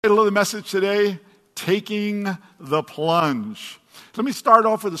Title of the message today, Taking the Plunge. Let me start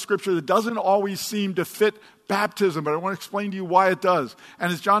off with a scripture that doesn't always seem to fit baptism, but I want to explain to you why it does.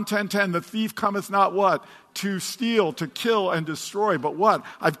 And it's John 10:10, the thief cometh not what? To steal, to kill, and destroy. But what?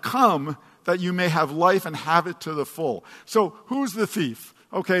 I've come that you may have life and have it to the full. So who's the thief?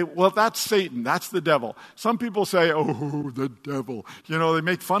 Okay, well, that's Satan. That's the devil. Some people say, oh, the devil. You know, they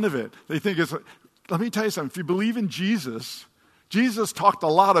make fun of it. They think it's... Let me tell you something. If you believe in Jesus talked a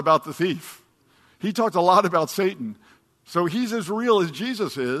lot about the thief. He talked a lot about Satan. So he's as real as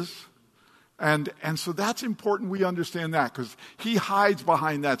Jesus is. And so that's important we understand that, because he hides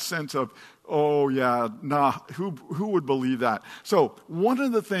behind that sense of, oh yeah, nah, who would believe that? So one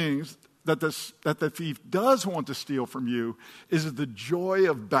of the things that the thief does want to steal from you is the joy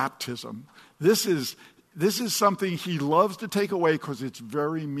of baptism. This is something he loves to take away because it's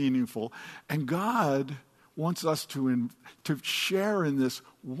very meaningful. And God wants us to share in this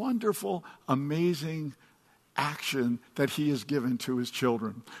wonderful, amazing action that he has given to his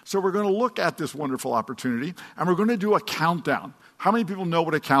children. So we're going to look at this wonderful opportunity, and we're going to do a countdown. How many people know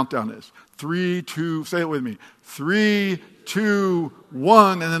what a countdown is? 3, 2, say it with me. 3, 2,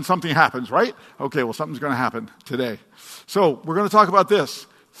 1, and then something happens, right? Okay, well, something's going to happen today. So we're going to talk about this.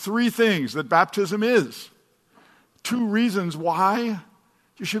 3 things that baptism is. 2 reasons why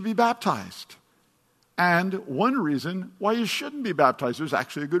you should be baptized. And 1 reason why you shouldn't be baptized. There's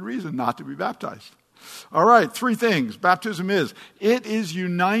actually a good reason not to be baptized. All right, 3 things baptism is. It is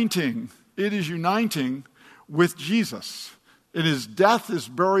uniting. It is uniting with Jesus in his death, his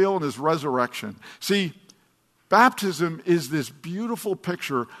burial, and his resurrection. See, baptism is this beautiful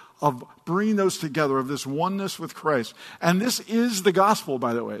picture of bringing those together, of this oneness with Christ. And this is the gospel,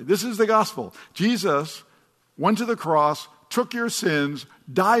 by the way. This is the gospel. Jesus went to the cross, took your sins,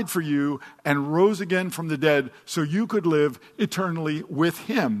 died for you, and rose again from the dead so you could live eternally with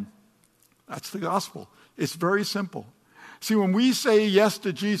him. That's the gospel. It's very simple. See, when we say yes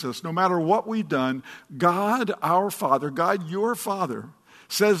to Jesus, no matter what we've done, God, our Father, God, your Father,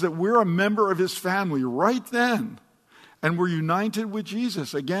 says that we're a member of his family right then. And we're united with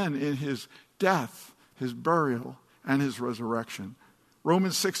Jesus, again, in his death, his burial, and his resurrection.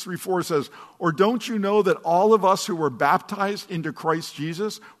 Romans 6:3-4 says, or don't you know that all of us who were baptized into Christ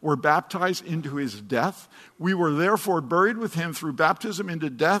Jesus were baptized into his death? We were therefore buried with him through baptism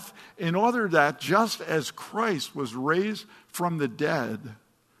into death, in order that just as Christ was raised from the dead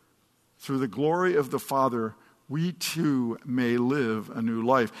through the glory of the Father, we too may live a new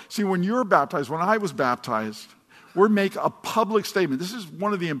life. See, when you're baptized, when I was baptized, we make a public statement. This is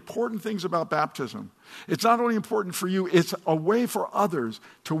one of the important things about baptism. It's not only important for you, it's a way for others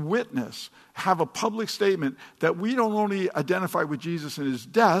to witness, have a public statement that we don't only identify with Jesus in his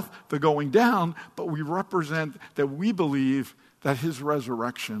death, the going down, but we represent that we believe that his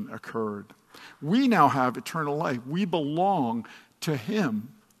resurrection occurred. We now have eternal life. We belong to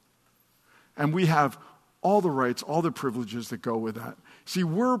him. And we have all the rights, all the privileges that go with that. See,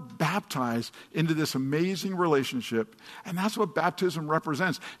 we're baptized into this amazing relationship, and that's what baptism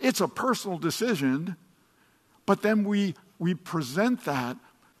represents. It's a personal decision, but then we present that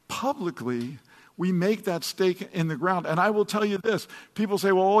publicly. We make that stake in the ground. And I will tell you this. People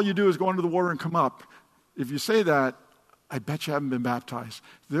say, well, all you do is go into the water and come up. If you say that, I bet you haven't been baptized.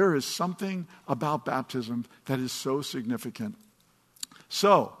 There is something about baptism that is so significant.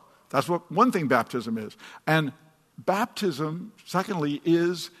 So, that's what one thing baptism is. And baptism, secondly,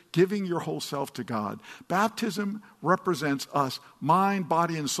 is giving your whole self to God. Baptism represents us, mind,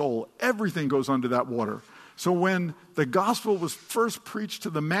 body, and soul. Everything goes under that water. So when the gospel was first preached to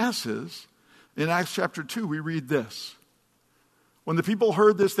the masses, in Acts chapter 2, we read this. When the people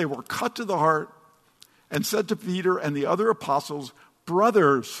heard this, they were cut to the heart and said to Peter and the other apostles,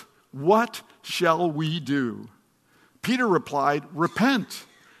 brothers, what shall we do? Peter replied, repent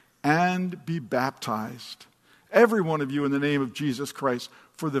and be baptized, every one of you, in the name of Jesus Christ,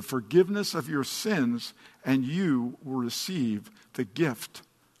 for the forgiveness of your sins, and you will receive the gift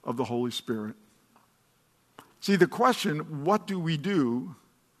of the Holy Spirit. See, the question, what do we do?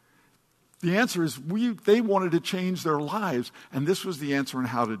 The answer is they wanted to change their lives, and this was the answer on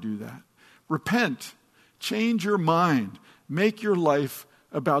how to do that. Repent, change your mind, make your life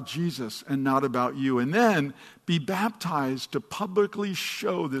about Jesus and not about you, and then be baptized to publicly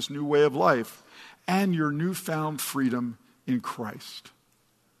show this new way of life and your newfound freedom in Christ.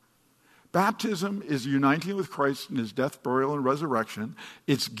 Baptism is uniting with Christ in his death, burial, and resurrection.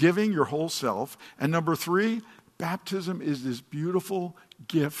 It's giving your whole self. And number 3, baptism is this beautiful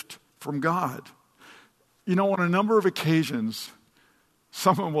gift from God. You know, on a number of occasions,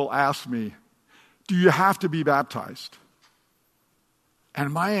 someone will ask me, do you have to be baptized?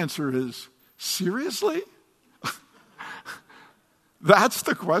 And my answer is, seriously? That's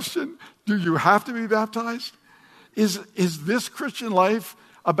the question? Do you have to be baptized? Is this Christian life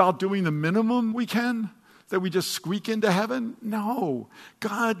about doing the minimum we can, that we just squeak into heaven? No.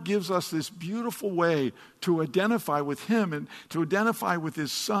 God gives us this beautiful way to identify with him and to identify with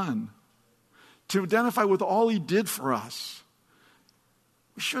his Son, to identify with all he did for us.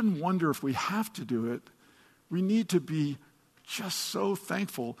 We shouldn't wonder if we have to do it. We need to be just so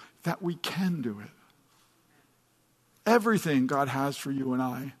thankful that we can do it. Everything God has for you and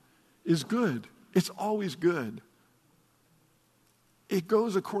I is good. It's always good. It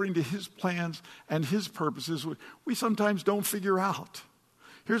goes according to his plans and his purposes we sometimes don't figure out.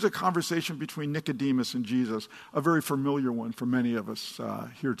 Here's a conversation between Nicodemus and Jesus, a very familiar one for many of us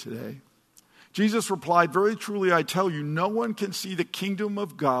here today. Jesus replied, "Very truly I tell you, no one can see the kingdom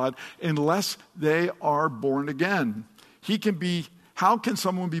of God unless they are born again." How can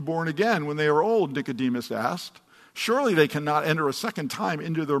someone be born again when they are old? Nicodemus asked. Surely they cannot enter a second time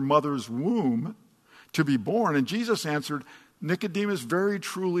into their mother's womb to be born. And Jesus answered, "Nicodemus, very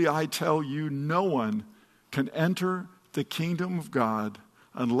truly I tell you, no one can enter the kingdom of God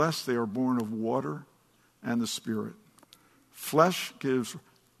unless they are born of water and the Spirit. Flesh gives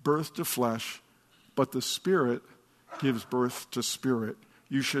birth to flesh, but the Spirit gives birth to spirit.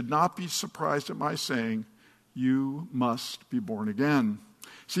 You should not be surprised at my saying, you must be born again."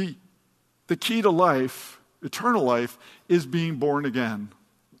 See, the key to life, eternal life, is being born again.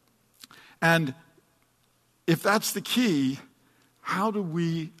 And if that's the key, how do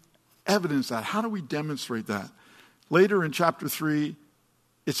we evidence that? How do we demonstrate that? Later in chapter 3,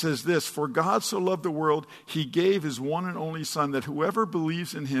 it says this, "For God so loved the world, he gave his one and only Son, that whoever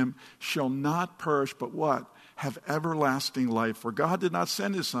believes in him shall not perish, but what? Have everlasting life. For God did not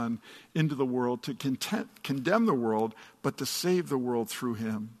send his Son into the world to condemn the world, but to save the world through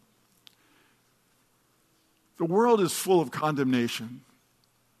him." The world is full of condemnation,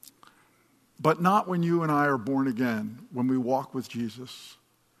 but not when you and I are born again, when we walk with Jesus.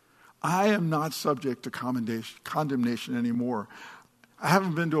 I am not subject to condemnation anymore. I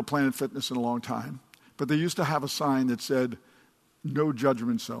haven't been to a Planet Fitness in a long time, but they used to have a sign that said, "No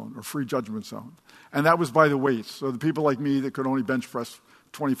judgment zone," or "free judgment zone." And that was by the weights. So the people like me that could only bench press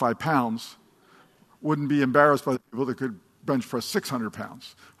 25 pounds wouldn't be embarrassed by the people that could bench press 600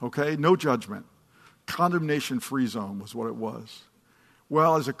 pounds. Okay? No judgment. Condemnation-free zone was what it was.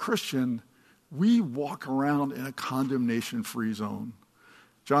 Well, as a Christian, we walk around in a condemnation-free zone.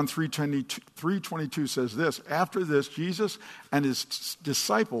 John 3:22 says this, "After this, Jesus and his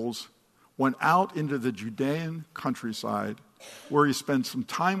disciples went out into the Judean countryside, where he spent some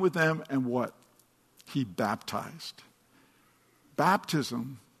time with them, and what? He baptized."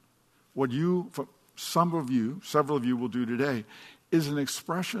 Baptism, several of you will do today, is an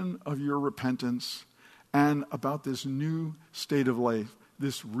expression of your repentance and about this new state of life,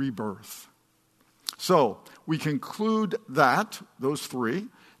 this rebirth. So, we conclude those three.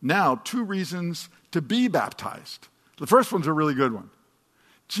 Now, 2 reasons to be baptized. The first one's a really good one.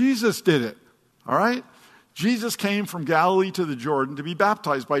 Jesus did it, all right? Jesus came from Galilee to the Jordan to be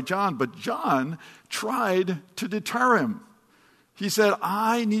baptized by John, but John tried to deter him. He said,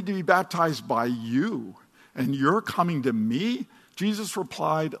 "I need to be baptized by you, and you're coming to me?" Jesus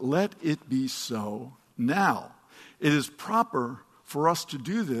replied, "Let it be so. Now, it is proper for us to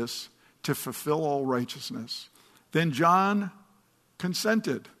do this to fulfill all righteousness." Then John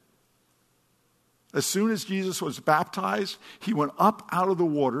consented. As soon as Jesus was baptized, he went up out of the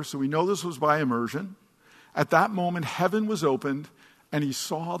water, so we know this was by immersion. At that moment, heaven was opened, and he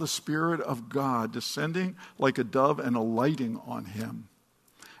saw the Spirit of God descending like a dove and alighting on him.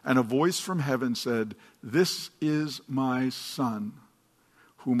 And a voice from heaven said, "This is my Son,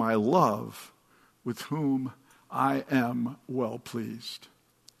 whom I love, with whom I am well pleased."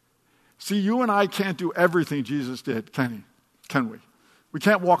 See, you and I can't do everything Jesus did, can we? We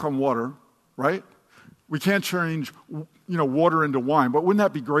can't walk on water, right? We can't change, water into wine. But wouldn't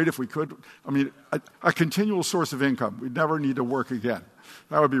that be great if we could? I mean, a continual source of income. We'd never need to work again.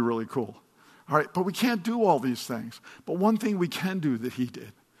 That would be really cool. All right, but we can't do all these things. But one thing we can do that he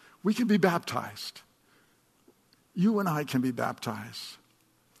did, we can be baptized. You and I can be baptized.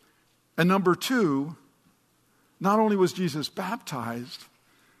 And number 2, not only was Jesus baptized,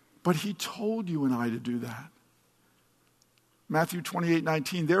 but he told you and I to do that. Matthew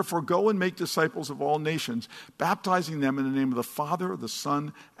 28:19, "Therefore go and make disciples of all nations, baptizing them in the name of the Father, the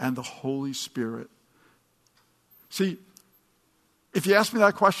Son, and the Holy Spirit." See, if you ask me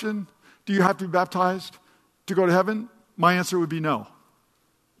that question, do you have to be baptized to go to heaven? My answer would be no.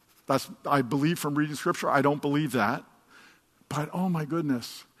 I believe from reading Scripture, I don't believe that. But oh my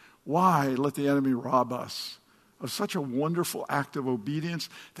goodness, why let the enemy rob us of such a wonderful act of obedience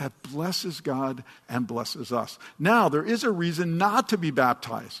that blesses God and blesses us? Now, there is a reason not to be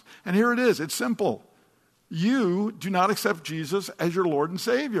baptized. And here it is. It's simple. You do not accept Jesus as your Lord and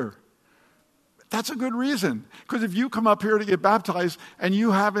Savior. That's a good reason. Because if you come up here to get baptized and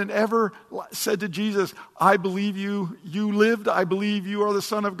you haven't ever said to Jesus, I believe you lived, I believe you are the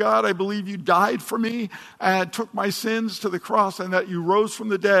Son of God, I believe you died for me and took my sins to the cross and that you rose from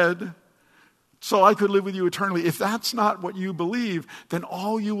the dead so I could live with you eternally. If that's not what you believe, then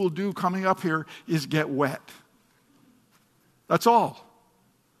all you will do coming up here is get wet. That's all.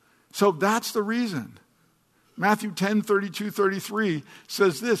 So that's the reason. Matthew 10:32-33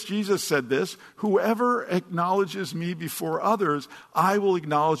 says this. Jesus said this, whoever acknowledges me before others, I will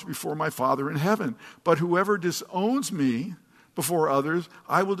acknowledge before my Father in heaven. But whoever disowns me before others,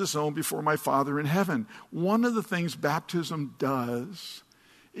 I will disown before my Father in heaven. One of the things baptism does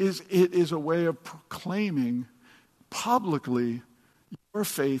is it is a way of proclaiming publicly your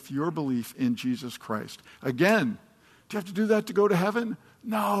faith, your belief in Jesus Christ. Again, do you have to do that to go to heaven?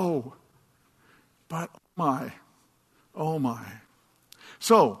 No. But oh my.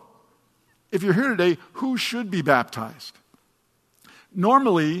 So, if you're here today, who should be baptized?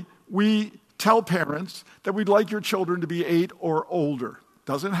 Normally, we tell parents that we'd like your children to be 8 or older.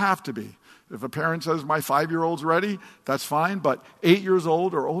 Doesn't have to be. If a parent says, my 5-year-old's ready, that's fine, but 8 years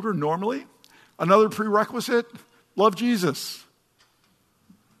old or older normally. Another prerequisite, love Jesus.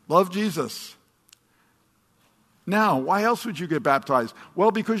 Love Jesus. Now, why else would you get baptized? Well,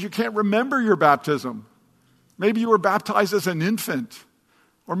 because you can't remember your baptism. Maybe you were baptized as an infant,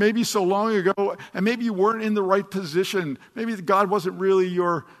 or maybe so long ago, and maybe you weren't in the right position. Maybe God wasn't really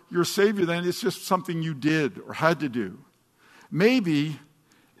your Savior then. It's just something you did or had to do. Maybe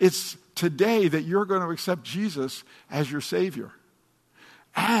it's today that you're going to accept Jesus as your Savior.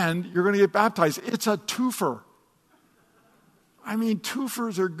 And you're going to get baptized. It's a twofer. I mean,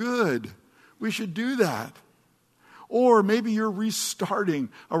 twofers are good. We should do that. Or maybe you're restarting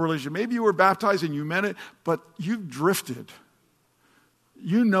a religion. Maybe you were baptized and you meant it, but you've drifted.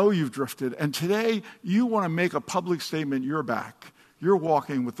 You know you've drifted. And today you want to make a public statement, you're back. You're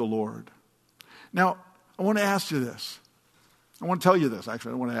walking with the Lord. Now, I want to ask you this. I want to tell you this,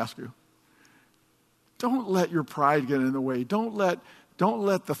 actually. I want to ask you. Don't let your pride get in the way. Don't let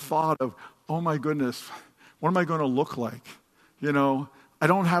the thought of, oh my goodness, what am I going to look like? You know, I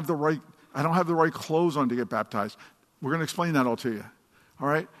don't have the right clothes on to get baptized. We're going to explain that all to you. All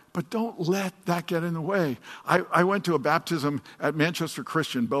right? But don't let that get in the way. I went to a baptism at Manchester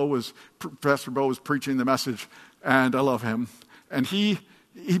Christian. Pastor Bo was preaching the message, and I love him. And he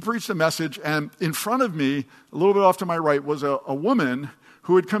preached the message, and in front of me, a little bit off to my right, was a woman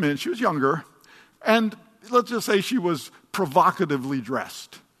who had come in. She was younger, and let's just say she was provocatively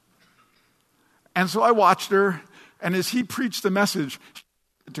dressed. And so I watched her, and as he preached the message, she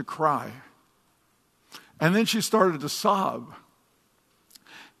started to cry. And then she started to sob.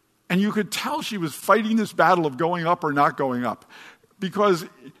 And you could tell she was fighting this battle of going up or not going up, because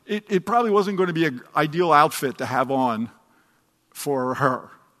it probably wasn't going to be an ideal outfit to have on for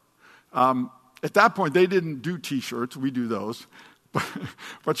her. At that point, they didn't do T-shirts. We do those.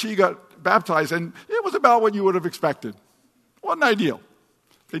 But she got baptized, and it was about what you would have expected. Wasn't ideal.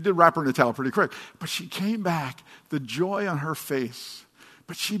 They did wrap her in a towel pretty quick. But she came back, the joy on her face.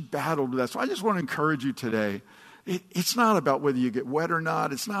 But she battled with that. So I just want to encourage you today. It's not about whether you get wet or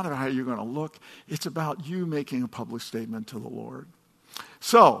not. It's not about how you're going to look. It's about you making a public statement to the Lord.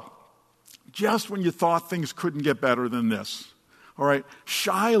 So, just when you thought things couldn't get better than this, all right,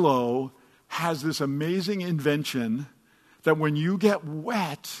 Shiloh has this amazing invention that when you get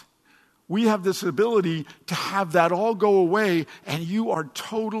wet, we have this ability to have that all go away, and you are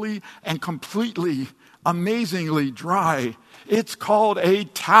totally and completely, amazingly dry. It's called a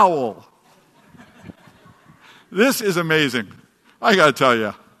towel. This is amazing. I got to tell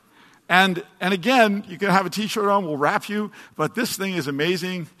you. And again, you can have a T-shirt on, we'll wrap you, but this thing is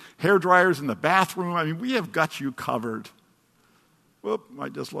amazing. Hair dryers in the bathroom. I mean, we have got you covered. Whoop, I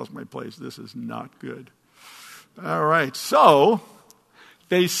just lost my place. This is not good. All right, so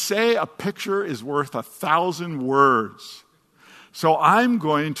they say a picture is worth 1,000 words. So I'm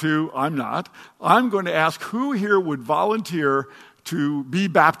going to ask who here would volunteer to be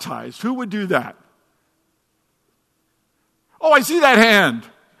baptized. Who would do that? Oh, I see that hand.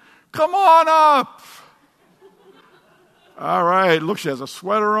 Come on up. All right, look, she has a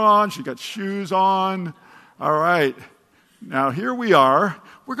sweater on. She got shoes on. All right, now here we are.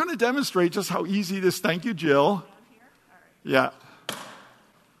 We're going to demonstrate just how easy this, thank you, Jill. Yeah.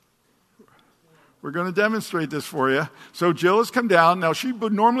 We're going to demonstrate this for you. So Jill has come down. Now, she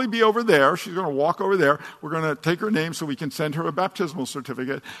would normally be over there. She's going to walk over there. We're going to take her name so we can send her a baptismal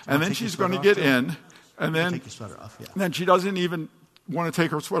certificate. And then she's going to get in. And then, take your sweater off, yeah. And then she doesn't even want to take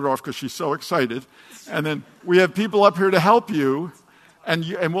her sweater off because she's so excited. And then we have people up here to help you. And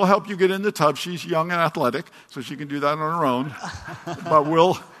we'll help you get in the tub. She's young and athletic, so she can do that on her own. But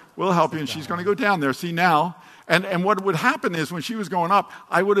we'll help you. And she's going to go down there. See now. And what would happen is when she was going up,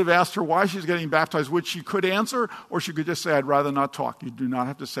 I would have asked her why she's getting baptized, which she could answer, or she could just say, I'd rather not talk. You do not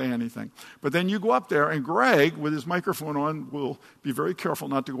have to say anything. But then you go up there, and Greg, with his microphone on, will be very careful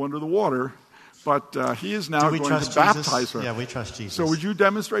not to go under the water. But he is now going to baptize her. Yeah, we trust Jesus. So would you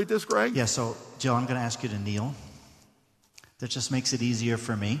demonstrate this, Greg? Yeah, so Jill, I'm going to ask you to kneel. That just makes it easier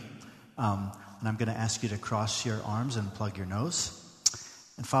for me. And I'm going to ask you to cross your arms and plug your nose.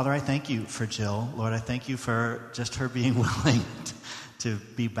 And Father, I thank you for Jill. Lord, I thank you for just her being willing to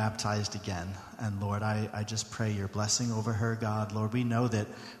be baptized again. And Lord, I just pray your blessing over her, God. Lord, we know that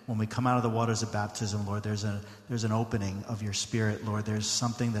when we come out of the waters of baptism, Lord, there's an opening of your Spirit. Lord, there's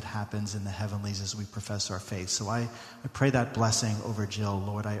something that happens in the heavenlies as we profess our faith. So I pray that blessing over Jill.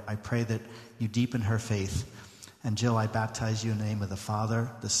 Lord, I pray that you deepen her faith. And Jill, I baptize you in the name of the Father,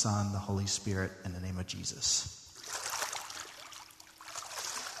 the Son, the Holy Spirit, in the name of Jesus.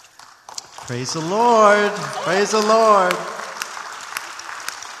 Praise the Lord. Praise the Lord.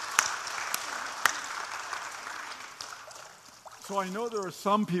 So I know there are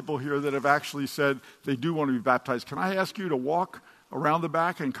some people here that have actually said they do want to be baptized. Can I ask you to walk around the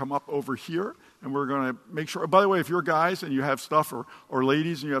back and come up over here? And we're going to make sure. By the way, if you're guys and you have stuff, or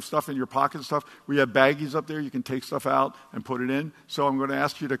ladies and you have stuff in your pocket and stuff, we have baggies up there. You can take stuff out and put it in. So I'm going to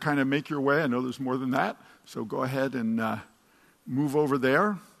ask you to kind of make your way. I know there's more than that. So go ahead and move over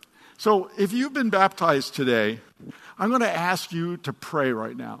there. So if you've been baptized today, I'm going to ask you to pray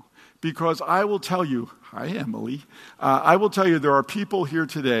right now. Because I will tell you, hi Emily, I will tell you there are people here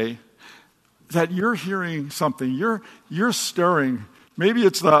today that you're hearing something. You're stirring. Maybe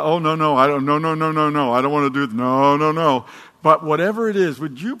it's the, oh, no, I don't, no, I don't want to do it. No. But whatever it is,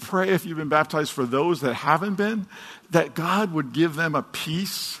 would you pray if you've been baptized for those that haven't been, that God would give them a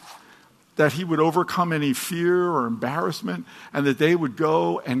peace, that he would overcome any fear or embarrassment, and that they would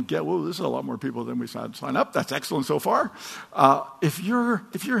go and get, whoa, this is a lot more people than we said sign up. That's excellent so far. If you're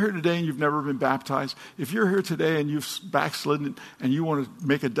here today and you've never been baptized, if you're here today and you've backslidden and you want to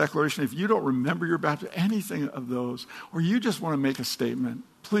make a declaration, if you don't remember your baptism, anything of those, or you just want to make a statement,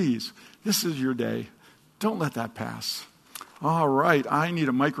 please, this is your day. Don't let that pass. All right, I need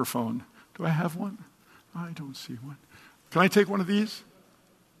a microphone. Do I have one? I don't see one. Can I take one of these?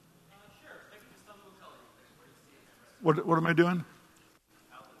 What am I doing?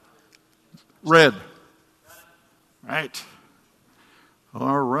 Red. Right.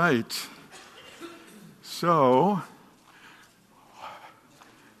 All right. So,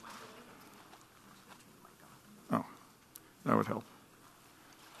 oh, that would help.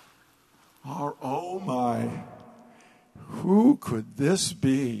 Oh my. Who could this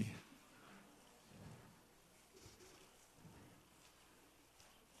be?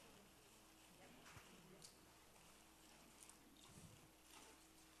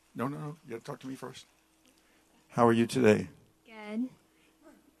 No. You got to talk to me first. How are you today? Good.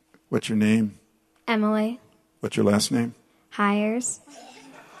 What's your name? Emily. What's your last name? Hires.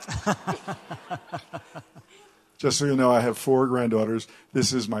 Just so you know, I have 4 granddaughters.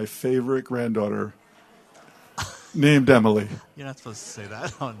 This is my favorite granddaughter, named Emily. You're not supposed to say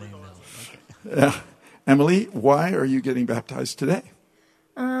that. Oh, name Emily. Okay. Emily, why are you getting baptized today?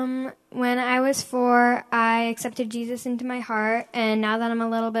 When I was 4, I accepted Jesus into my heart, and now that I'm a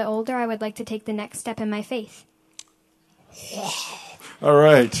little bit older, I would like to take the next step in my faith. All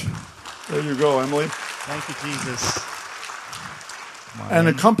right. There you go, Emily. Thank you, Jesus. And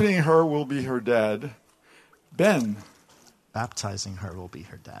accompanying her will be her dad, Ben. Baptizing her will be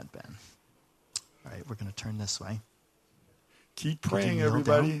her dad, Ben. All right, we're going to turn this way. Keep praying,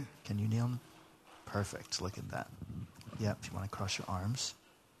 everybody. Down? Can you kneel? Perfect. Look at that. Yep, if you want to cross your arms.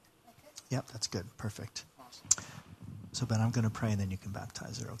 Yep, that's good. Perfect. Awesome. So, Ben, I'm going to pray, and then you can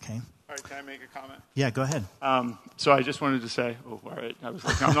baptize her, okay? All right, can I make a comment? Yeah, go ahead. So I just wanted to say, all right, I was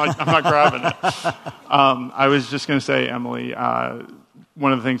like, I'm not grabbing it. I was just going to say, Emily,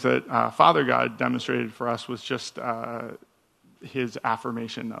 one of the things that Father God demonstrated for us was just his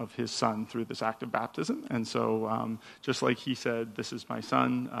affirmation of his son through this act of baptism. And so just like he said, this is my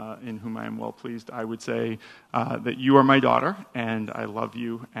son in whom I am well pleased, I would say that you are my daughter, and I love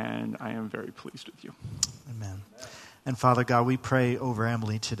you, and I am very pleased with you. Amen. And Father God, we pray over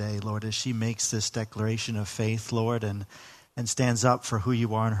Emily today, Lord, as she makes this declaration of faith, Lord, and and stands up for who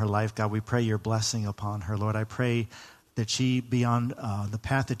you are in her life, God, we pray your blessing upon her. Lord, I pray that she be on the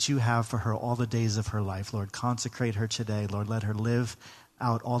path that you have for her all the days of her life. Lord, consecrate her today. Lord, let her live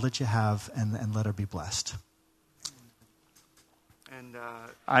out all that you have and let her be blessed. And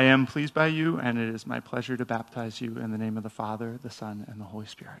I am pleased by you, and it is my pleasure to baptize you in the name of the Father, the Son, and the Holy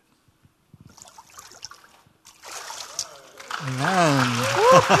Spirit. Amen.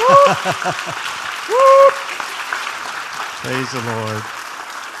 Praise the Lord.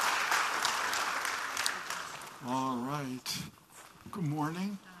 All right. Good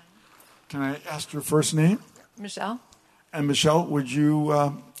morning. Can I ask your first name? Michelle? And Michelle, would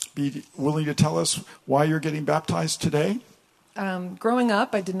you be willing to tell us why you're getting baptized today? Growing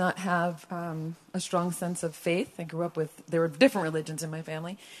up, I did not have a strong sense of faith. I grew up there were different religions in my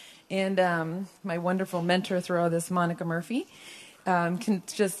family. And my wonderful mentor through all this, Monica Murphy, upon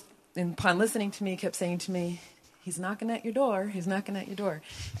listening to me, kept saying to me, he's knocking at your door, he's knocking at your door.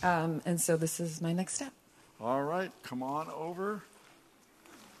 And so this is my next step. All right, come on over.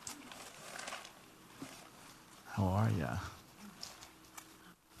 How are you?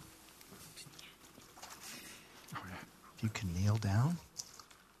 If you can kneel down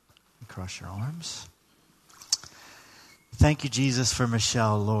and cross your arms. Thank you, Jesus, for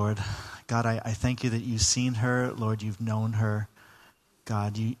Michelle, Lord. God, I thank you that you've seen her. Lord, you've known her.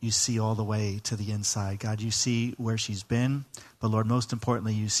 God, you see all the way to the inside. God, you see where she's been. But Lord, most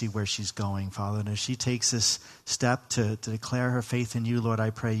importantly, you see where she's going, Father. And as she takes this step to declare her faith in you, Lord,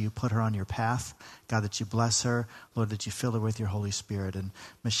 I pray you put her on your path. God, that you bless her. Lord, that you fill her with your Holy Spirit. And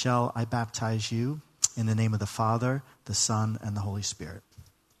Michelle, I baptize you in the name of the Father, the Son, and the Holy Spirit.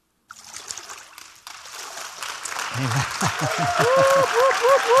 Amen.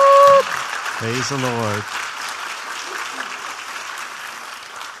 Praise the Lord.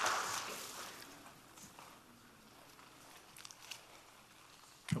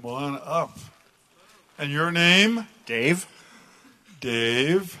 Come on up. And your name? Dave.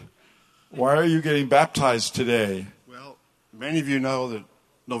 Dave. Why are you getting baptized today? Well, many of you know that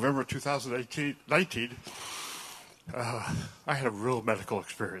November 2019, I had a real medical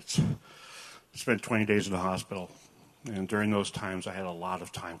experience. I spent 20 days in the hospital. And during those times, I had a lot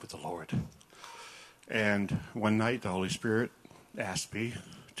of time with the Lord. And one night, the Holy Spirit asked me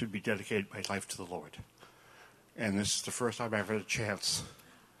to dedicate my life to the Lord. And this is the first time I've had a chance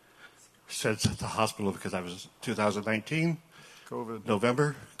since the hospital, because I was 2019,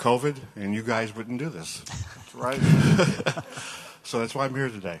 November, COVID, and you guys wouldn't do this. That's right. So that's why I'm here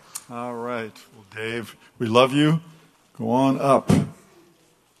today. All right. Well, Dave, we love you. Go on up.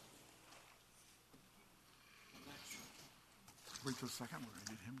 Wait just a second. We're going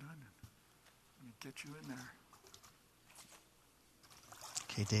to get him done. Let me get you in there.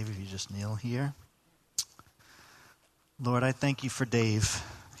 Okay, Dave, if you just kneel here. Lord, I thank you for Dave.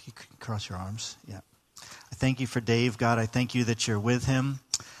 You can cross your arms. Yeah. I thank you for Dave, God. I thank you that you're with him.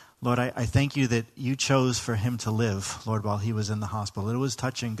 Lord, I thank you that you chose for him to live, Lord, while he was in the hospital. It was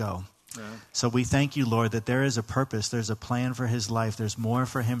touch and go. Yeah. So we thank you, Lord, that there is a purpose. There's a plan for his life. There's more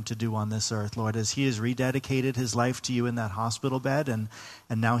for him to do on this earth, Lord, as he has rededicated his life to you in that hospital bed, and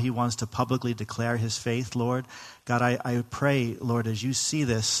now he wants to publicly declare his faith, Lord. God, I pray, Lord, as you see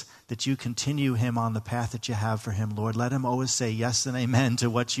this, that you continue him on the path that you have for him, Lord. Let him always say yes and amen to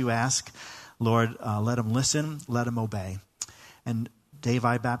what you ask. Lord, let him listen, let him obey. And Dave,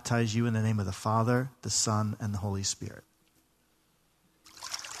 I baptize you in the name of the Father, the Son, and the Holy Spirit.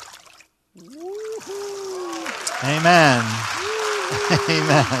 Amen.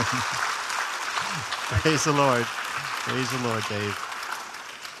 Amen. Praise the Lord. Praise the Lord, Dave.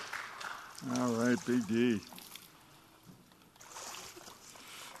 All right, Big D.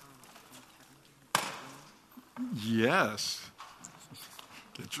 Yes.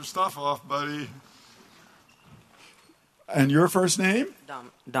 Get your stuff off, buddy. And your first name?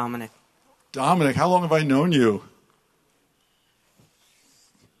 Dominic. Dominic, how long have I known you?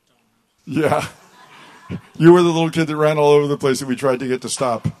 Yeah. You were the little kid that ran all over the place that we tried to get to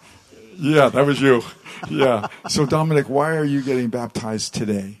stop. Yeah, that was you. Yeah. So, Dominic, why are you getting baptized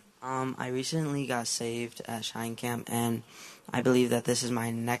today? I recently got saved at Shine Camp, and I believe that this is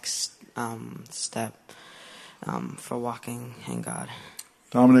my next step for walking in God.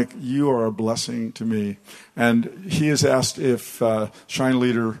 Dominic, you are a blessing to me. And he has asked if Shine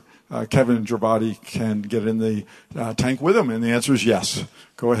leader Kevin Gervati can get in the tank with him, and the answer is yes.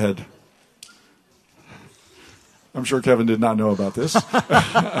 Go ahead. I'm sure Kevin did not know about this.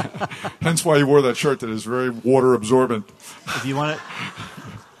 Hence why he wore that shirt that is very water absorbent. If you want it,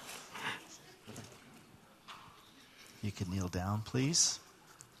 you can kneel down, please.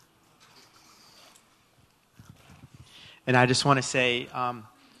 And I just want to say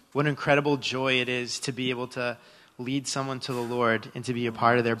what an incredible joy it is to be able to lead someone to the Lord and to be a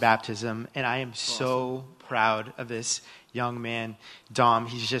part of their baptism. And I am so proud of this young man, Dom.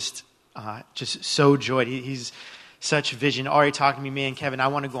 He's just so joyed. He's such vision. Already talking to me, man, Kevin, I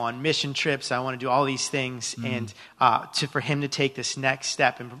want to go on mission trips. I want to do all these things. And for him to take this next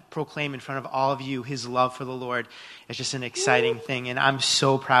step and proclaim in front of all of you his love for the Lord is just an exciting thing. And I'm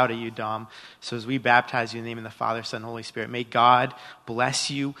so proud of you, Dom. So as we baptize you in the name of the Father, Son, and Holy Spirit, may God bless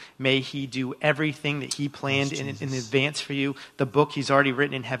you. May he do everything that he planned in advance for you. The book he's already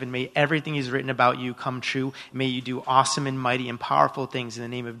written in heaven, may everything he's written about you come true. May you do awesome and mighty and powerful things in the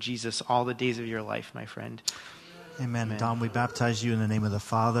name of Jesus all the days of your life, my friend. Amen. Amen. Dom, we baptize you in the name of the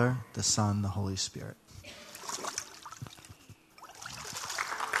Father, the Son, the Holy Spirit.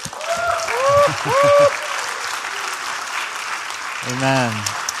 Amen.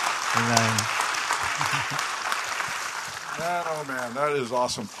 Amen. Oh, man, that is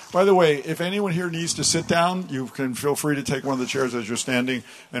awesome. By the way, if anyone here needs to sit down, you can feel free to take one of the chairs as you're standing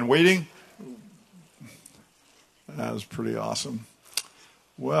and waiting. That was pretty awesome.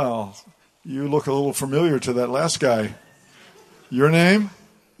 Well, you look a little familiar to that last guy. Your name?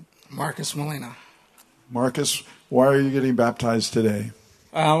 Marcus Molina. Marcus, why are you getting baptized today?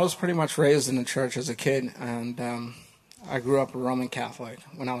 I was pretty much raised in the church as a kid, and I grew up a Roman Catholic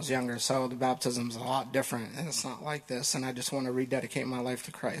when I was younger, so the baptism's a lot different, and it's not like this, and I just want to rededicate my life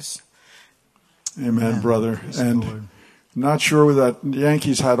to Christ. Amen, brother. And not sure what that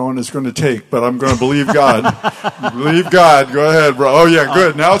Yankees hat on is going to take, but I'm going to believe God. Believe God. Go ahead, bro. Oh, yeah,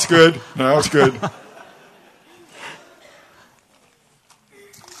 good. Now it's good. Now it's good.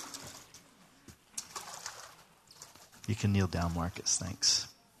 You can kneel down, Marcus. Thanks.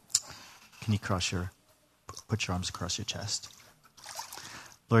 Can you put your arms across your chest?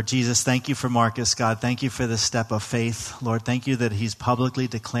 Lord Jesus, thank you for Marcus, God. Thank you for this step of faith. Lord, thank you that he's publicly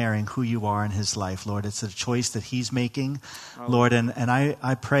declaring who you are in his life. Lord, it's a choice that he's making. Lord, and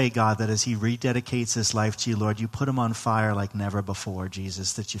I pray, God, that as he rededicates his life to you, Lord, you put him on fire like never before,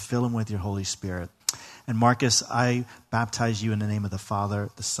 Jesus, that you fill him with your Holy Spirit. And Marcus, I baptize you in the name of the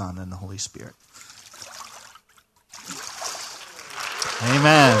Father, the Son, and the Holy Spirit.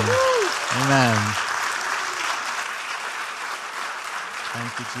 Amen. Amen.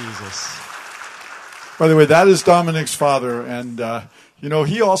 Thank you, Jesus. By the way, that is Dominic's father. And,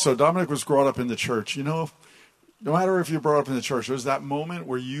 Dominic was brought up in the church. You know, no matter if you're brought up in the church, there's that moment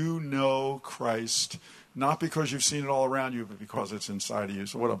where you know Christ, not because you've seen it all around you, but because it's inside of you.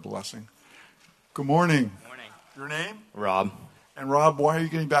 So what a blessing. Good morning. Good morning. Your name? Rob. And Rob, why are you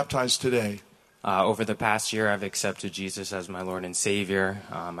getting baptized today? Over the past year, I've accepted Jesus as my Lord and Savior.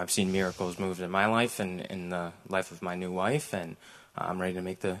 I've seen miracles moved in my life and in the life of my new wife, and I'm ready to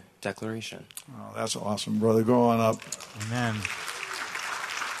make the declaration. Oh, that's awesome, brother. Go on up. Amen.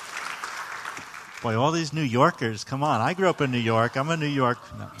 Boy, all these New Yorkers, come on. I grew up in New York. I'm a New York.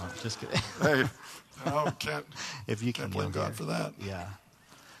 No, just kidding. Hey, no, can't. If you can't blame God for that. Yeah.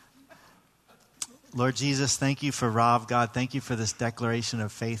 Lord Jesus, thank you for Rob, God. Thank you for this declaration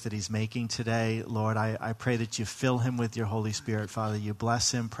of faith that he's making today. Lord, I pray that you fill him with your Holy Spirit, Father. You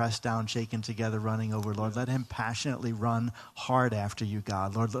bless him, pressed down, shaken together, running over. Lord, let him passionately run hard after you,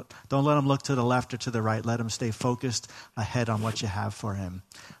 God. Lord, don't let him look to the left or to the right. Let him stay focused ahead on what you have for him.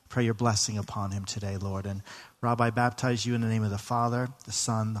 Pray your blessing upon him today, Lord. And Rob, I baptize you in the name of the Father, the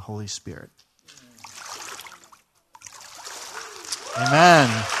Son, the Holy Spirit.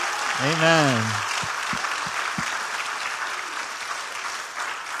 Amen. Amen.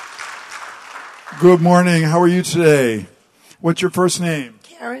 Good morning. How are you today? What's your first name?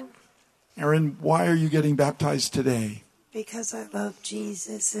 Karen. Aaron, why are you getting baptized today? Because I love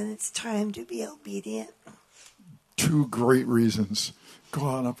Jesus and it's time to be obedient. Two great reasons. Go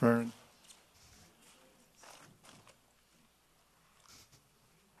on up, Aaron.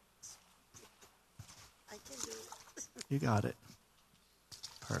 I can do it. You got it.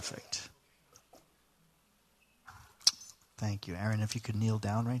 Perfect. Thank you. Aaron, if you could kneel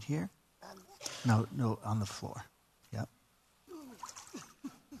down right here. No, on the floor. Yep.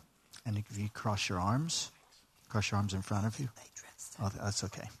 And if you cross your arms in front of you. Oh, that's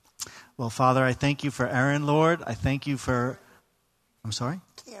okay. Well, Father, I thank you for Aaron, Lord. I thank you for, I'm sorry?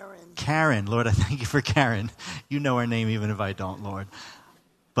 Karen. Lord, I thank you for Karen. You know her name even if I don't, Lord.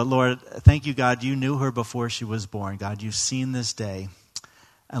 But Lord, thank you, God. You knew her before she was born. God, you've seen this day.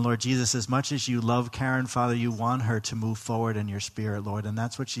 And Lord Jesus, as much as you love Karen, Father, you want her to move forward in your spirit, Lord. And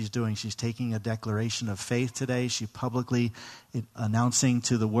that's what she's doing. She's taking a declaration of faith today. She's publicly announcing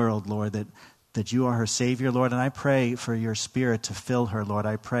to the world, Lord, that that you are her Savior, Lord. And I pray for your Spirit to fill her, Lord.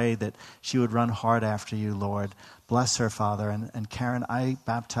 I pray that she would run hard after you, Lord. Bless her, Father. And Karen, I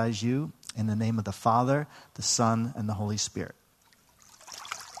baptize you in the name of the Father, the Son, and the Holy Spirit.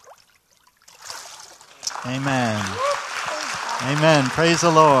 Amen. Amen. Praise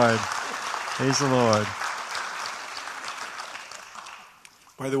the Lord. Praise the Lord.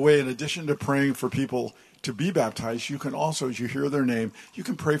 By the way, in addition to praying for people to be baptized, you can also, as you hear their name, you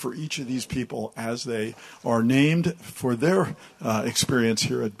can pray for each of these people as they are named for their experience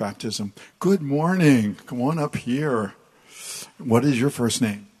here at baptism. Good morning. Come on up here. What is your first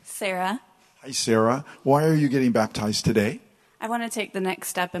name? Sarah. Hi, Sarah. Why are you getting baptized today? I want to take the next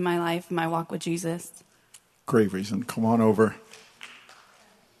step in my life, my walk with Jesus. Great reason. Come on over.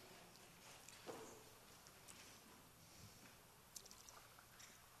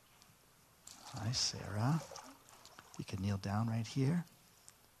 Hi, Sarah. You can kneel down right here.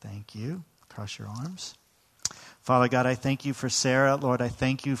 Thank you. Cross your arms. Father God, I thank you for Sarah. Lord, I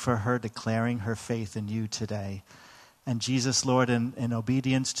thank you for her declaring her faith in you today. And Jesus, Lord, in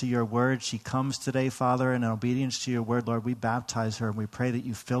obedience to your word, she comes today, Father, and in obedience to your word, Lord, we baptize her and we pray that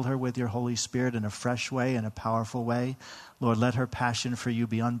you fill her with your Holy Spirit in a fresh way, in a powerful way. Lord, let her passion for you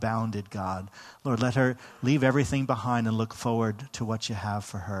be unbounded, God. Lord, let her leave everything behind and look forward to what you have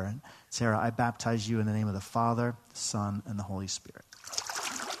for her. And Sarah, I baptize you in the name of the Father, the Son, and the Holy Spirit.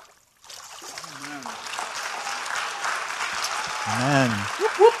 Amen.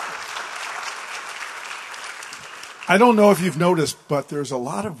 Whoop, whoop. I don't know if you've noticed, but there's a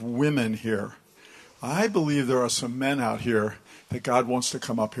lot of women here. I believe there are some men out here that God wants to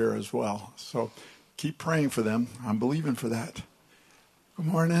come up here as well. So keep praying for them. I'm believing for that. Good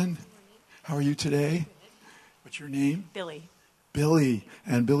morning. How are you today? What's your name? Billy. Billy.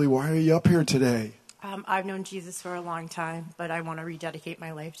 And Billy, why are you up here today? I've known Jesus for a long time, but I want to rededicate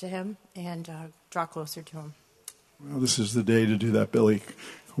my life to him and draw closer to him. Well, this is the day to do that, Billy.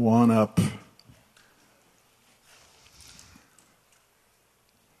 Come on up.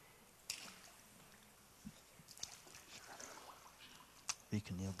 You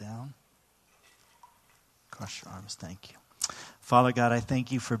can kneel down. Cross your arms. Thank you. Father God, I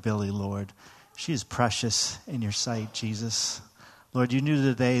thank you for Billy, Lord. She is precious in your sight, Jesus. Lord, you knew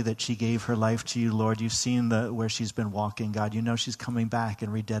the day that she gave her life to you, Lord. You've seen where she's been walking, God. You know she's coming back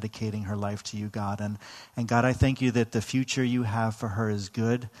and rededicating her life to you, God. And God, I thank you that the future you have for her is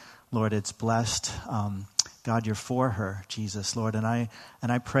good. Lord, it's blessed. God, you're for her, Jesus, Lord. And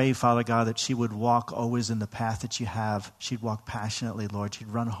I pray, Father God, that she would walk always in the path that you have. She'd walk passionately, Lord. She'd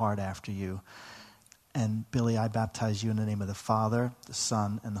run hard after you. And Billy, I baptize you in the name of the Father, the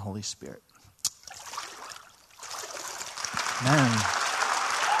Son, and the Holy Spirit. Amen.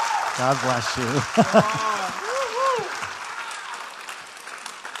 God bless you.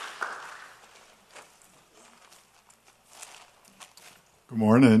 Good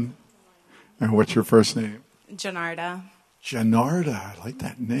morning. And what's your first name? Janarda. Janarda. I like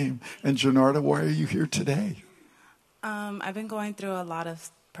that name. And Janarda, why are you here today? I've been going through a lot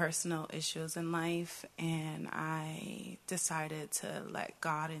of personal issues in life, and I decided to let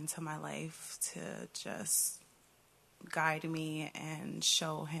God into my life to just guide me and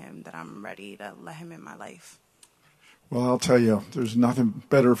show him that I'm ready to let him in my life. Well, I'll tell you, there's nothing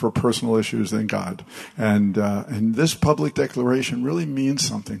better for personal issues than God. And this public declaration really means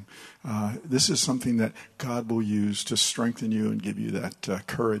something. This is something that God will use to strengthen you and give you that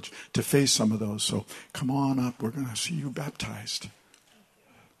courage to face some of those. So come on up. We're going to see you baptized.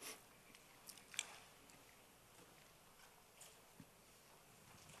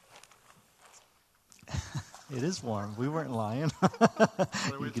 It is warm. We weren't lying.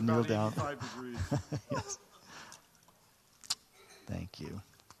 You can kneel down. Yes. Thank you.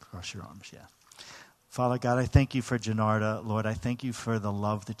 Cross your arms, yeah. Father God, I thank you for Janarda. Lord, I thank you for the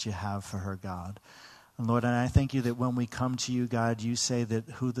love that you have for her, God. And Lord, and I thank you that when we come to you, God, you say that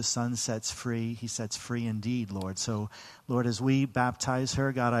who the Son sets free, he sets free indeed, Lord. So, Lord, as we baptize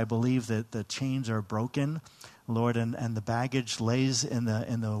her, God, I believe that the chains are broken, Lord, and the baggage lays in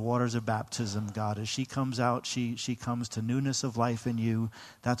the waters of baptism, God. As she comes out, she comes to newness of life in you.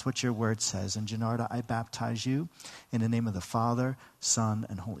 That's what your word says. And Janarda, I baptize you in the name of the Father, Son,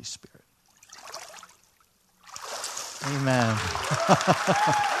 and Holy Spirit. Amen.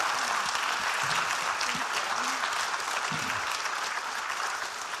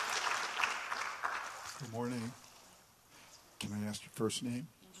 Good morning. Can I ask your first name?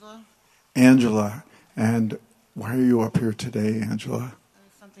 Angela. Angela. And why are you up here today, Angela?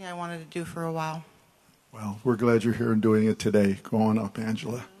 It's something I wanted to do for a while. Well, we're glad you're here and doing it today. Go on up,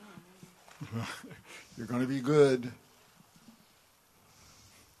 Angela. You're going to be good.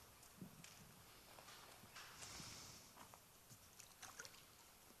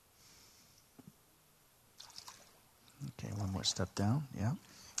 more step down. Yeah.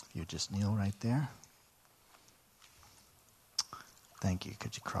 You just kneel right there. Thank you.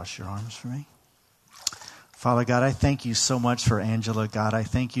 Could you cross your arms for me? Father God, I thank you so much for Angela. God, I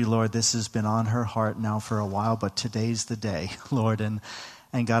thank you, Lord, this has been on her heart now for a while, but today's the day, Lord. And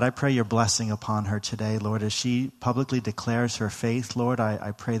God, I pray your blessing upon her today, Lord, as she publicly declares her faith, Lord.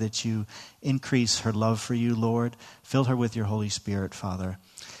 I pray that you increase her love for you, Lord. Fill her with your Holy Spirit, Father.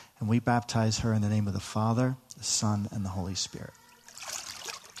 And we baptize her in the name of the Father, the Son, and the Holy Spirit.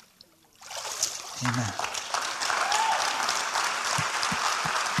 Amen.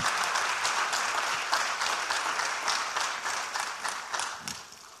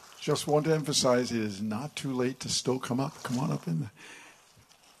 Just want to emphasize, it is not too late to still come up. Come on up in there.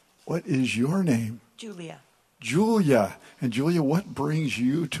 What is your name? Julia. Julia. And Julia, what brings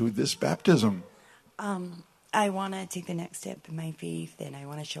you to this baptism? I want to take the next step in my faith, and I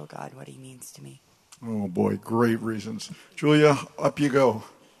want to show God what he means to me. Oh, boy, great reasons. Julia, up you go.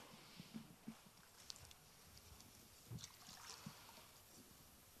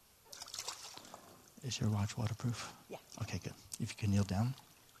 Is your watch waterproof? Yeah. Okay, good. If you can kneel down.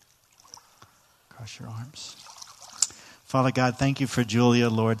 Cross your arms. Father God, thank you for Julia,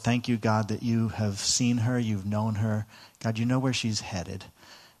 Lord. Thank you, God, that you have seen her, you've known her. God, you know where she's headed.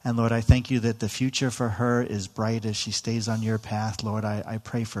 And Lord, I thank you that the future for her is bright as she stays on your path. Lord, I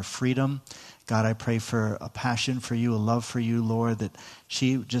pray for freedom. God, I pray for a passion for you, a love for you, Lord, that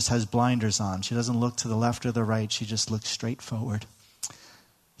she just has blinders on. She doesn't look to the left or the right. She just looks straight forward.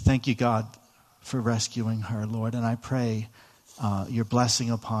 Thank you, God, for rescuing her, Lord. And I pray your blessing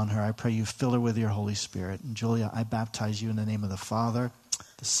upon her. I pray you fill her with your Holy Spirit. And Julia, I baptize you in the name of the Father,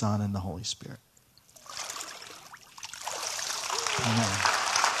 the Son, and the Holy Spirit. Amen.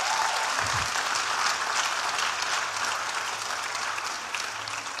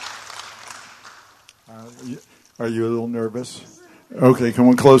 Are you a little nervous? Okay, come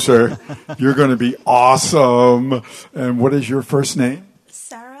on closer. You're going to be awesome. And what is your first name?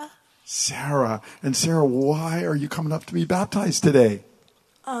 Sarah. Sarah. And Sarah, why are you coming up to be baptized today?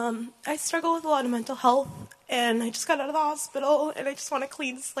 I struggle with a lot of mental health, and I just got out of the hospital, and I just want a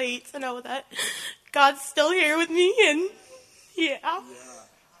clean slate to know that God's still here with me, and yeah.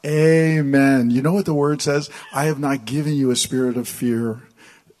 Amen. You know what the word says? I have not given you a spirit of fear,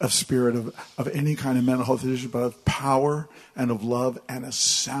 a spirit of any kind of mental health issue, but of power and of love and a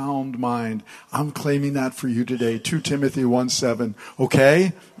sound mind. I'm claiming that for you today. 2 Timothy 1:7.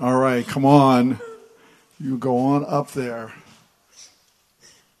 Okay? All right, come on. You go on up there.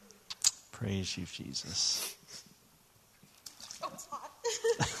 Praise you, Jesus.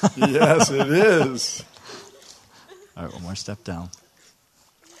 Yes, it is. All right, one more step down.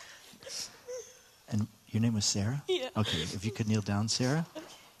 And your name was Sarah? Yeah. Okay, if you could kneel down, Sarah.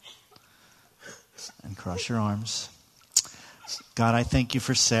 And cross your arms. God, I thank you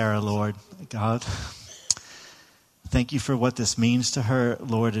for Sarah, Lord. God, thank you for what this means to her,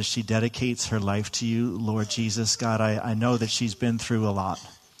 Lord, as she dedicates her life to you, Lord Jesus. God, I know that she's been through a lot.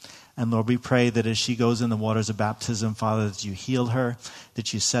 And Lord, we pray that as she goes in the waters of baptism, Father, that you heal her,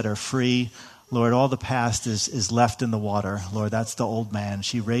 that you set her free. Lord, all the past is left in the water. Lord, that's the old man.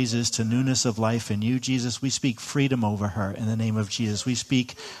 She raises to newness of life in you, Jesus. We speak freedom over her in the name of Jesus. We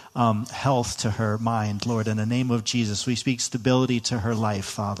speak health to her mind, Lord, in the name of Jesus. We speak stability to her life,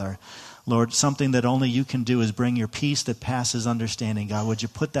 Father. Lord, something that only you can do is bring your peace that passes understanding. God, would you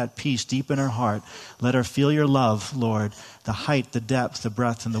put that peace deep in her heart? Let her feel your love, Lord, the height, the depth, the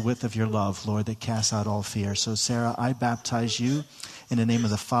breadth, and the width of your love, Lord, that casts out all fear. So, Sarah, I baptize you in the name of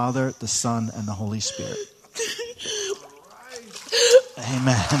the Father, the Son, and the Holy Spirit.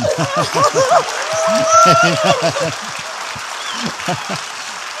 Amen.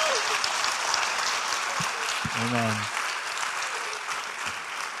 Amen.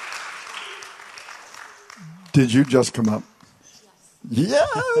 Did you just come up?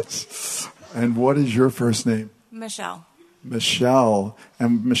 Yes. And what is your first name? Michelle. Michelle.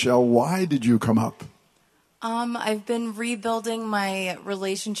 And Michelle, why did you come up? I've been rebuilding my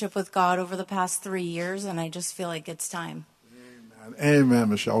relationship with God over the past 3 years, and I just feel like it's time. Amen,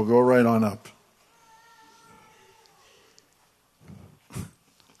 Michelle. Go right on up.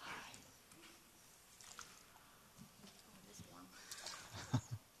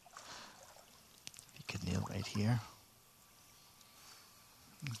 You could kneel right here.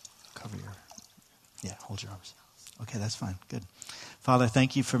 Cover your... Yeah, hold your arms. Okay, that's fine. Good. Father,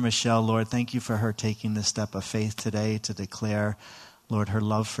 thank you for Michelle, Lord. Thank you for her taking this step of faith today to declare, Lord, her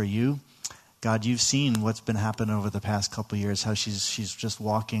love for you. God, you've seen what's been happening over the past couple of years, how she's just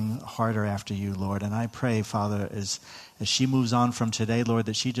walking harder after you, Lord. And I pray, Father, as she moves on from today, Lord,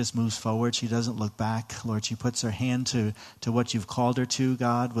 that she just moves forward. She doesn't look back. Lord, she puts her hand to what you've called her to,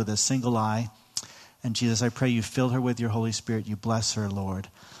 God, with a single eye. And Jesus, I pray you fill her with your Holy Spirit. You bless her, Lord.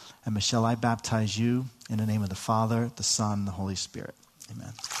 And Michelle, I baptize you in the name of the Father, the Son, and the Holy Spirit.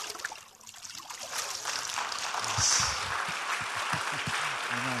 Amen. Yes.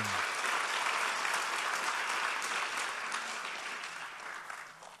 Amen.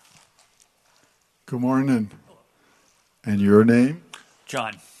 Good morning. And your name?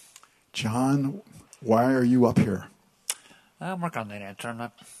 John. John, why are you up here? I'm working on that answer. I'm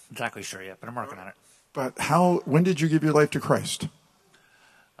not exactly sure yet, but I'm working on it. But when did you give your life to Christ?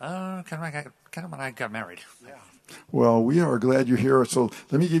 Kind of when I got married. Yeah. Well, we are glad you're here. So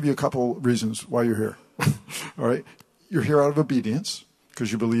let me give you a couple reasons why you're here. All right. You're here out of obedience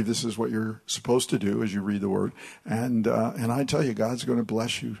because you believe this is what you're supposed to do as you read the word. And I tell you, God's going to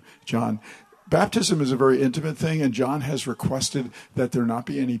bless you, John. Baptism is a very intimate thing, and John has requested that there not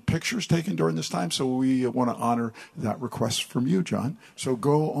be any pictures taken during this time, so we want to honor that request from you, John. So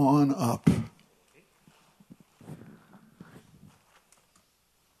go on up.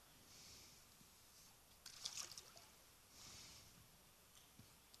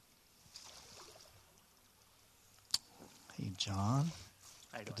 Hey, John.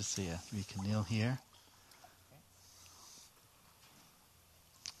 Good to see you. We can kneel here.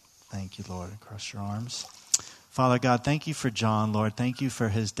 Thank you, Lord. Cross your arms. Father God, thank you for John, Lord. Thank you for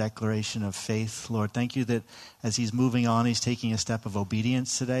his declaration of faith, Lord. Thank you that as he's moving on, he's taking a step of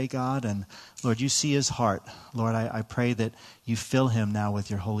obedience today, God. And Lord, you see his heart. Lord, I pray that you fill him now with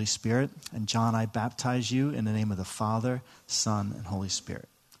your Holy Spirit. And John, I baptize you in the name of the Father, Son, and Holy Spirit.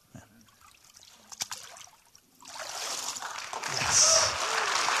 Amen. Yes.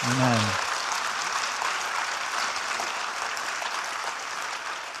 Amen.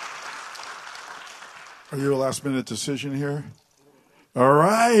 Are you a last-minute decision here? All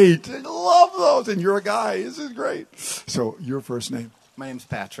right. I love those. And you're a guy. This is great. So your first name? My name's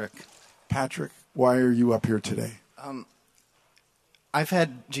Patrick. Patrick, why are you up here today? I've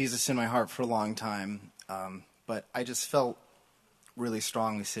had Jesus in my heart for a long time, but I just felt really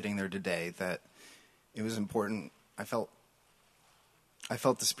strongly sitting there today that it was important. I felt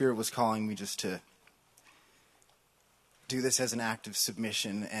the Spirit was calling me just to do this as an act of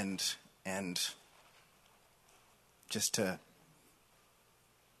submission and just to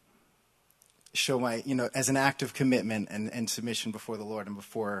show my, as an act of commitment and submission before the Lord and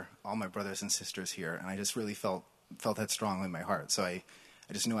before all my brothers and sisters here. And I just really felt that strongly in my heart. So I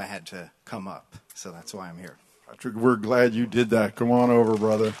just knew I had to come up. So that's why I'm here. Patrick, we're glad you did that. Come on over,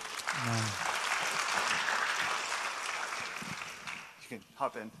 brother. You can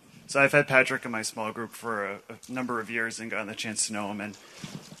hop in. So I've had Patrick in my small group for a number of years and gotten the chance to know him. And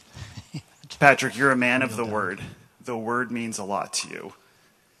Patrick, you're a man of the Word. The Word means a lot to you.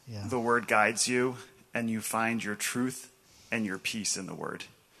 Yeah. The Word guides you, and you find your truth and your peace in the Word.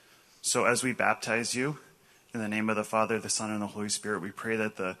 So as we baptize you, in the name of the Father, the Son, and the Holy Spirit, we pray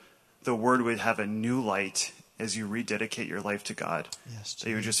that the Word would have a new light as you rededicate your life to God. Yes, that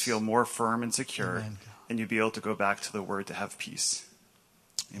you would just feel more firm and secure, Amen. And you'd be able to go back to the Word to have peace.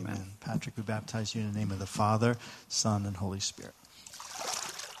 Amen. Patrick, we baptize you in the name of the Father, Son, and Holy Spirit.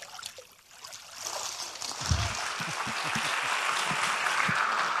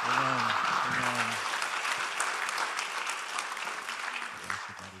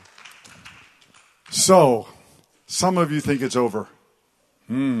 So, some of you think it's over.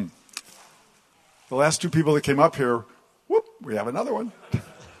 The last two people that came up here, whoop, we have another one.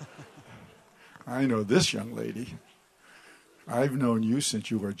 I know this young lady. I've known you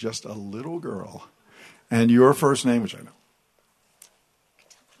since you were just a little girl. And your first name, which I know.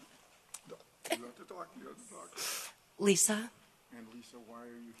 You have to talk. Lisa. And Lisa, why are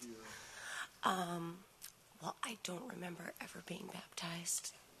you here? Well, I don't remember ever being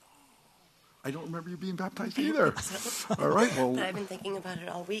baptized. I don't remember you being baptized either. All right, well. But I've been thinking about it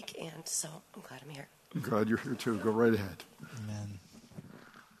all week, and so I'm glad I'm here. I'm glad you're here too. Go right ahead. Amen.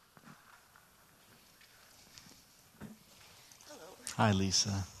 Hello. Hi,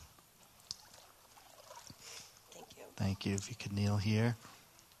 Lisa. Thank you. Thank you. If you could kneel here.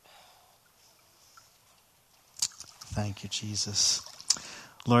 Thank you, Jesus.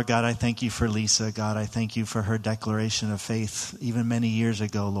 Lord God, I thank you for Lisa. God, I thank you for her declaration of faith even many years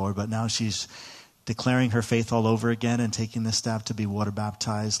ago, Lord. But now she's declaring her faith all over again and taking the step to be water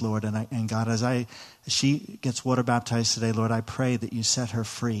baptized, Lord. And God, as she gets water baptized today, Lord, I pray that you set her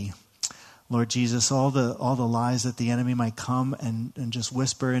free. Lord Jesus, all the lies that the enemy might come and just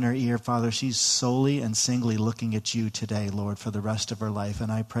whisper in her ear, Father, she's solely and singly looking at you today, Lord, for the rest of her life.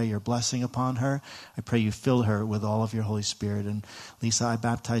 And I pray your blessing upon her. I pray you fill her with all of your Holy Spirit. And Lisa, I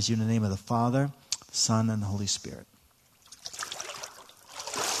baptize you in the name of the Father, Son, and the Holy Spirit.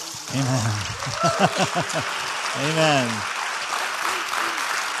 Amen. Amen.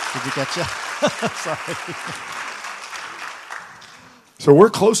 Did you get you? Sorry. So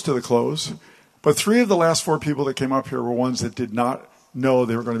we're close to the close, but 3 of the last 4 people that came up here were ones that did not know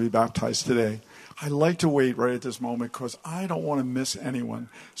they were going to be baptized today. I'd like to wait right at this moment because I don't want to miss anyone.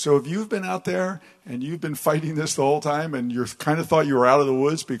 So if you've been out there and you've been fighting this the whole time and you kind of thought you were out of the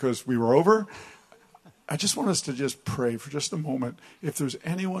woods because we were over, I just want us to just pray for just a moment. If there's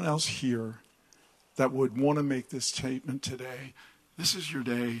anyone else here that would want to make this statement today, this is your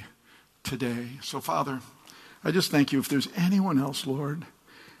day today. So Father, I just thank you. If there's anyone else, Lord,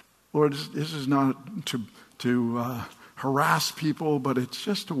 this is not to harass people, but it's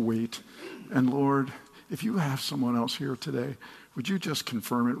just to wait. And Lord, if you have someone else here today, would you just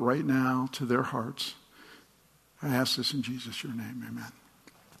confirm it right now to their hearts? I ask this in Jesus, your name. Amen.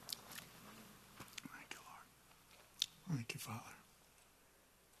 Thank you, Lord. Thank you, Father.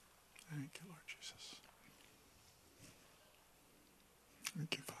 Thank you, Lord Jesus.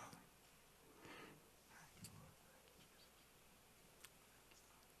 Thank you, Father.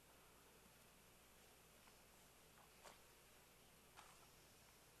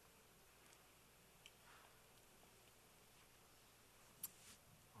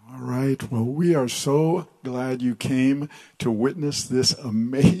 All right. Well, we are so glad you came to witness this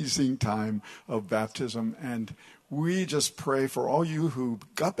amazing time of baptism. And we just pray for all you who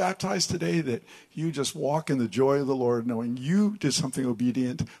got baptized today that you just walk in the joy of the Lord, knowing you did something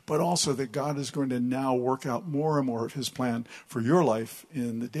obedient, but also that God is going to now work out more and more of his plan for your life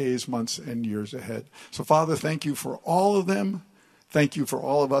in the days, months, and years ahead. So, Father, thank you for all of them. Thank you for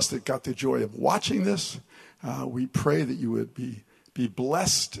all of us that got the joy of watching this. We pray that you would be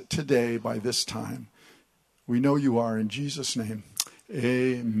blessed today by this time. We know you are, in Jesus' name.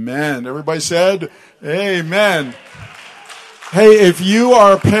 Amen. Everybody said, amen. Hey, if you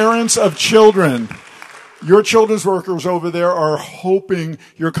are parents of children, your children's workers over there are hoping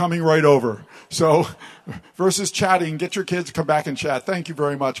you're coming right over. So versus chatting, get your kids to come back and chat. Thank you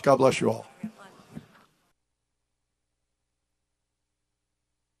very much. God bless you all.